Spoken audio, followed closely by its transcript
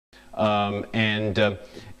And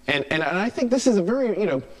I think this is a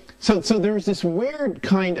very, so there's this weird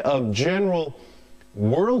kind of general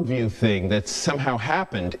worldview thing that somehow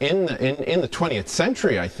happened in the 20th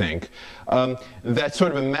century, I think, that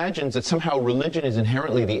sort of imagines that somehow religion is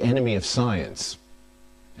inherently the enemy of science,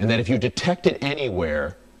 and that if you detect it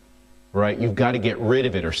anywhere, right, you've got to get rid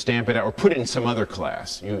of it or stamp it out or put it in some other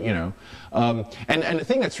class, and the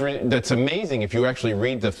thing that's amazing, if you actually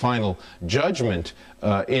read the final judgment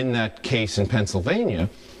in that case in Pennsylvania,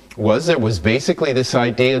 was there was basically this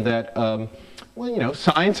idea that well,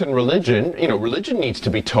 science and religion, religion needs to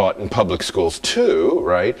be taught in public schools too,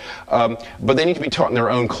 right? But they need to be taught in their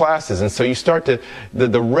own classes. And so you start to,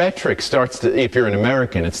 the rhetoric starts to, if you're an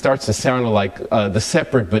American, it starts to sound like the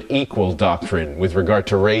separate but equal doctrine with regard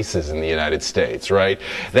to races in the United States, right?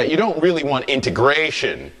 That you don't really want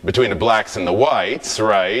integration between the blacks and the whites,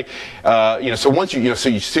 right? So once so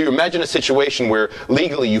you imagine a situation where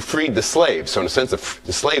legally you freed the slaves. So in a sense,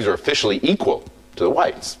 the slaves are officially equal to the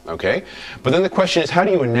whites, okay? But then the question is, how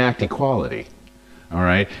do you enact equality? All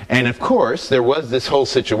right? And of course, there was this whole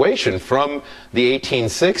situation from the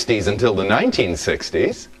 1860s until the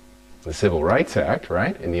 1960s, the Civil Rights Act,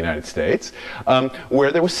 right, in the United States,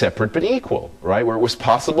 where there was separate but equal, right, where it was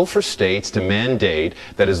possible for states to mandate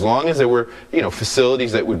that as long as there were,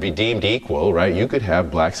 facilities that would be deemed equal, right, you could have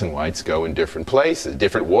blacks and whites go in different places,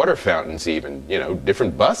 different water fountains even,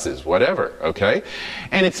 different buses, whatever, okay?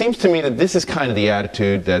 And it seems to me that this is kind of the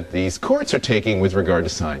attitude that these courts are taking with regard to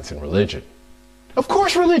science and religion. Of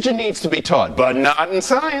course religion needs to be taught, but not in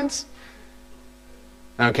science.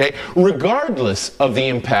 Okay, regardless of the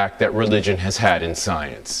impact that religion has had in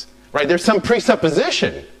science, right? There's some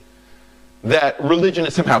presupposition that religion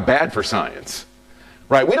is somehow bad for science,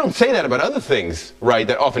 right? We don't say that about other things, right,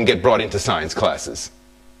 that often get brought into science classes.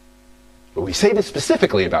 But we say this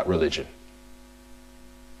specifically about religion,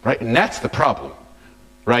 right? And that's the problem,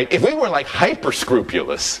 right? If we were like hyper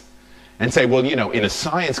scrupulous and say, well, in a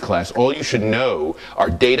science class, all you should know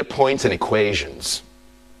are data points and equations.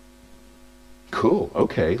 Cool,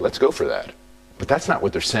 okay, let's go for that. But that's not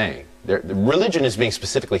what they're saying. The religion is being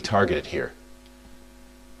specifically targeted here.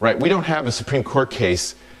 Right? We don't have a Supreme Court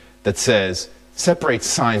case that says, separate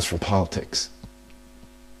science from politics.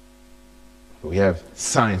 We have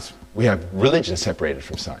science, we have religion separated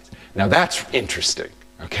from science. Now that's interesting,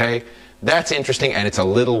 okay? That's interesting, and it's a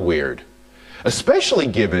little weird. Especially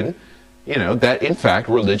given, that in fact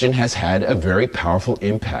religion has had a very powerful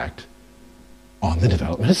impact on the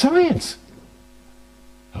development of science.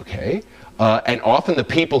 Okay, and often the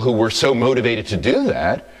people who were so motivated to do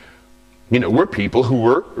that, were people who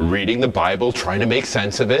were reading the Bible, trying to make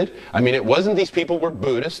sense of it. I mean, it wasn't these people were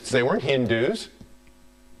Buddhists, they weren't Hindus,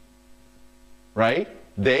 right?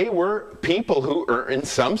 They were people who are, in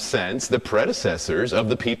some sense, the predecessors of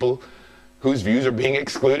the people whose views are being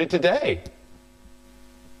excluded today.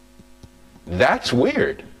 That's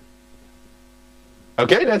weird.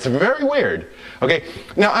 Okay, that's very weird. Okay,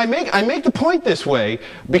 now I make the point this way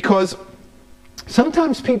because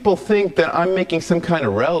sometimes people think that I'm making some kind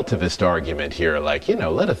of relativist argument here, like, let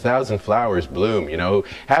 1,000 flowers bloom,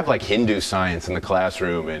 have like Hindu science in the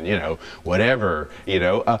classroom and, whatever,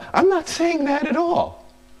 I'm not saying that at all.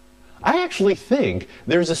 I actually think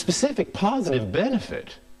there's a specific positive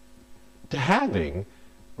benefit to having,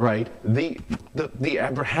 right, the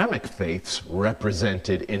Abrahamic faiths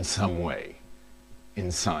represented in some way in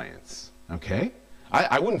science, okay?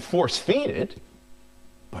 I wouldn't force feed it,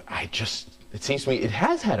 but it seems to me it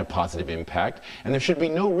has had a positive impact, and there should be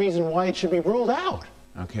no reason why it should be ruled out,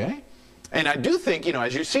 okay? And I do think,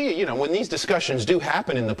 as you see, when these discussions do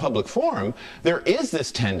happen in the public forum, there is this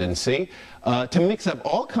tendency to mix up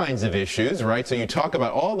all kinds of issues, right? So you talk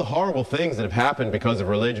about all the horrible things that have happened because of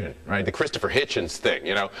religion, right? The Christopher Hitchens thing,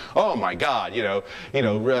 oh my God,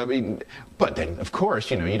 but then, of course,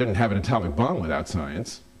 you didn't have an atomic bomb without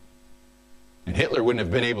science. And Hitler wouldn't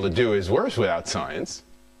have been able to do his worst without science,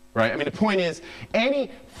 right? I mean, the point is, any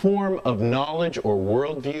form of knowledge or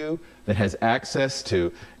worldview that has access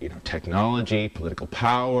to, technology, political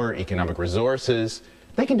power, economic resources,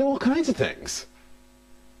 they can do all kinds of things.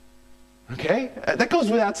 Okay? That goes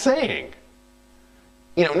without saying.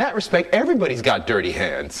 In that respect, everybody's got dirty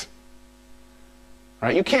hands.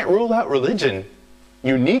 Right? You can't rule out religion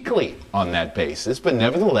uniquely on that basis, but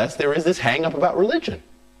nevertheless, there is this hang-up about religion.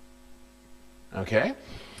 Okay?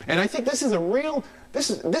 And I think this is a real, this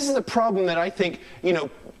is a problem that I think,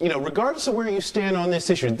 regardless of where you stand on this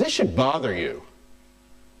issue, this should bother you.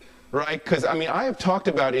 Right? Because, I have talked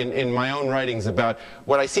about in my own writings about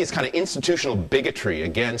what I see as kind of institutional bigotry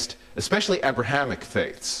against, especially Abrahamic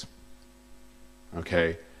faiths.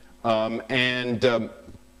 Okay?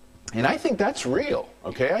 And I think that's real,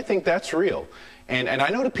 okay? I think that's real. And I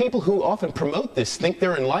know the people who often promote this think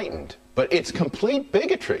they're enlightened, but it's complete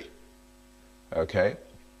bigotry, okay?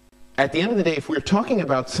 At the end of the day, if we're talking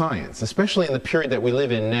about science, especially in the period that we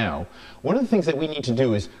live in now, one of the things that we need to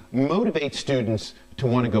do is motivate students to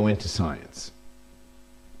want to go into science,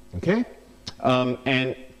 okay?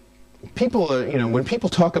 And people, when people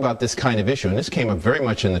talk about this kind of issue, and this came up very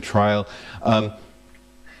much in the trial,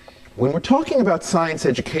 when we're talking about science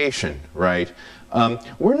education, right,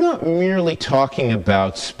 we're not merely talking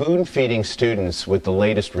about spoon-feeding students with the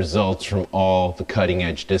latest results from all the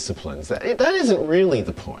cutting-edge disciplines. That isn't really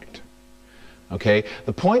the point, okay?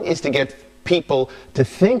 The point is to get people to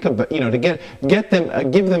think about, to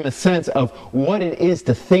give them a sense of what it is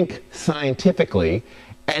to think scientifically,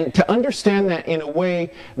 and to understand that in a way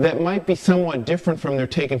that might be somewhat different from their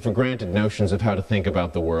taken for granted notions of how to think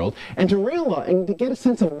about the world, and to realize and to get a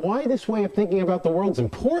sense of why this way of thinking about the world is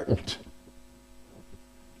important.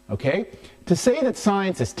 Okay? To say that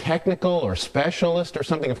science is technical or specialist or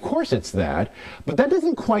something, of course it's that, but that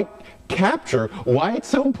doesn't quite capture why it's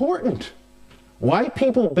so important. Why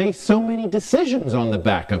people base so many decisions on the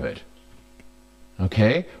back of it.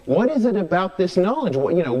 Okay? What is it about this knowledge?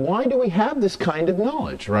 Why do we have this kind of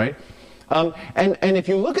knowledge, right? And if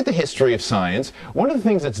you look at the history of science, one of the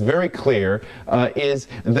things that's very clear is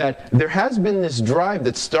that there has been this drive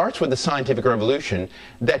that starts with the scientific revolution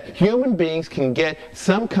that human beings can get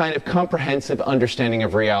some kind of comprehensive understanding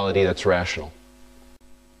of reality that's rational.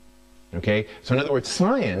 Okay? So in other words,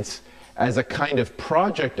 science as a kind of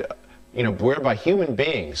project whereby human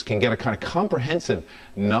beings can get a kind of comprehensive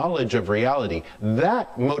knowledge of reality,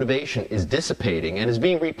 that motivation is dissipating and is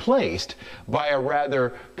being replaced by a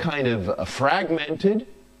rather kind of a fragmented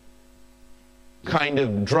kind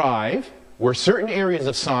of drive where certain areas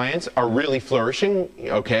of science are really flourishing,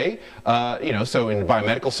 okay? So in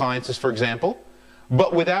biomedical sciences, for example,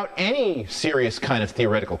 but without any serious kind of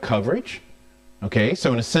theoretical coverage. Okay,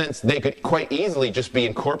 so in a sense, they could quite easily just be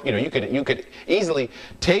incorporated. You could easily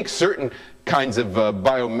take certain kinds of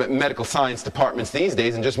biomedical science departments these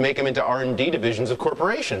days and just make them into R&D divisions of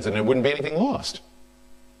corporations, and there wouldn't be anything lost.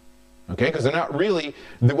 Okay, because they're not really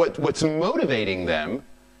what's motivating them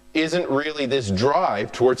isn't really this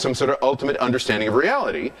drive towards some sort of ultimate understanding of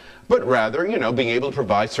reality, but rather, being able to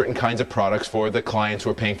provide certain kinds of products for the clients who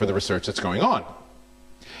are paying for the research that's going on.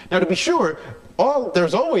 Now, to be sure,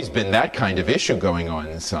 there's always been that kind of issue going on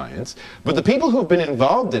in science, but the people who have been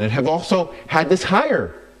involved in it have also had this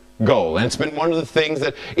higher goal, and it's been one of the things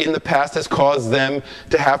that in the past has caused them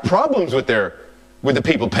to have problems with the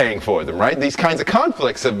people paying for them, right? These kinds of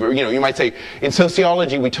conflicts of, you might say, in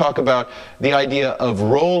sociology we talk about the idea of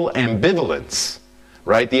role ambivalence,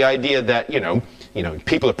 right? The idea that,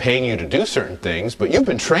 people are paying you to do certain things, but you've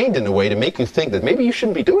been trained in a way to make you think that maybe you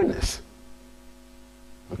shouldn't be doing this.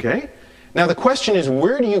 Okay? Now the question is,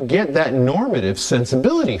 where do you get that normative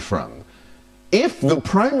sensibility from? If the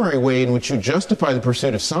primary way in which you justify the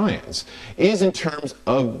pursuit of science is in terms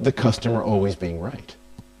of the customer always being right.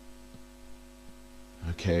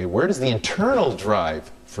 Okay, where does the internal drive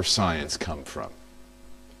for science come from?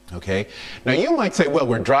 Okay, now you might say, well,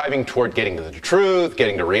 we're driving toward getting to the truth,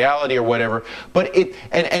 getting to reality or whatever, but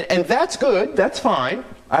and that's good, that's fine,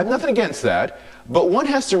 I have nothing against that, but one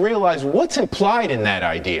has to realize what's implied in that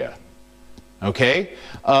idea. Okay?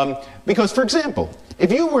 Because, for example,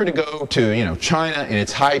 if you were to go to, China in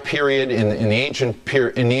its high period in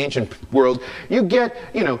the ancient world, you get,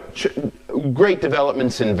 great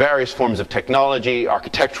developments in various forms of technology,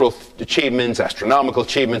 architectural achievements, astronomical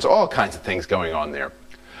achievements, all kinds of things going on there.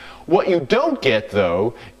 What you don't get,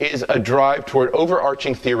 though, is a drive toward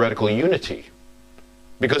overarching theoretical unity.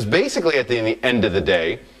 Because basically, at the end of the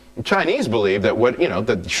day, the Chinese believe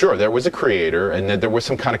that sure, there was a creator and that there was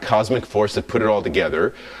some kind of cosmic force that put it all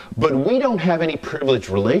together, but we don't have any privileged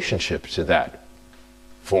relationship to that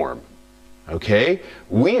form. Okay?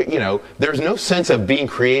 There's no sense of being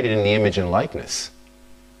created in the image and likeness.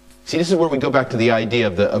 See, this is where we go back to the idea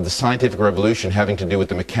of the scientific revolution having to do with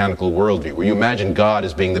the mechanical worldview, where you imagine God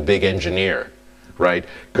as being the big engineer, right?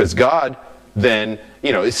 Because God then,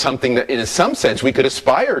 is something that in some sense we could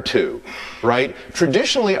aspire to, right?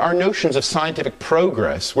 Traditionally, our notions of scientific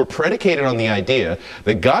progress were predicated on the idea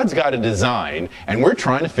that God's got a design and we're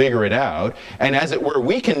trying to figure it out, and as it were,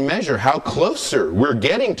 we can measure how closer we're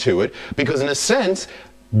getting to it, because in a sense,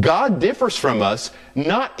 God differs from us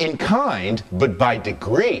not in kind, but by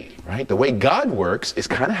degree, right? The way God works is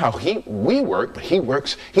kind of how we work, but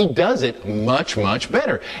he does it much, much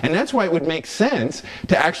better. And that's why it would make sense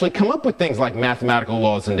to actually come up with things like mathematical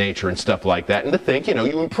laws of nature and stuff like that, and to think,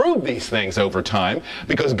 you improve these things over time,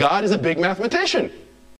 because God is a big mathematician.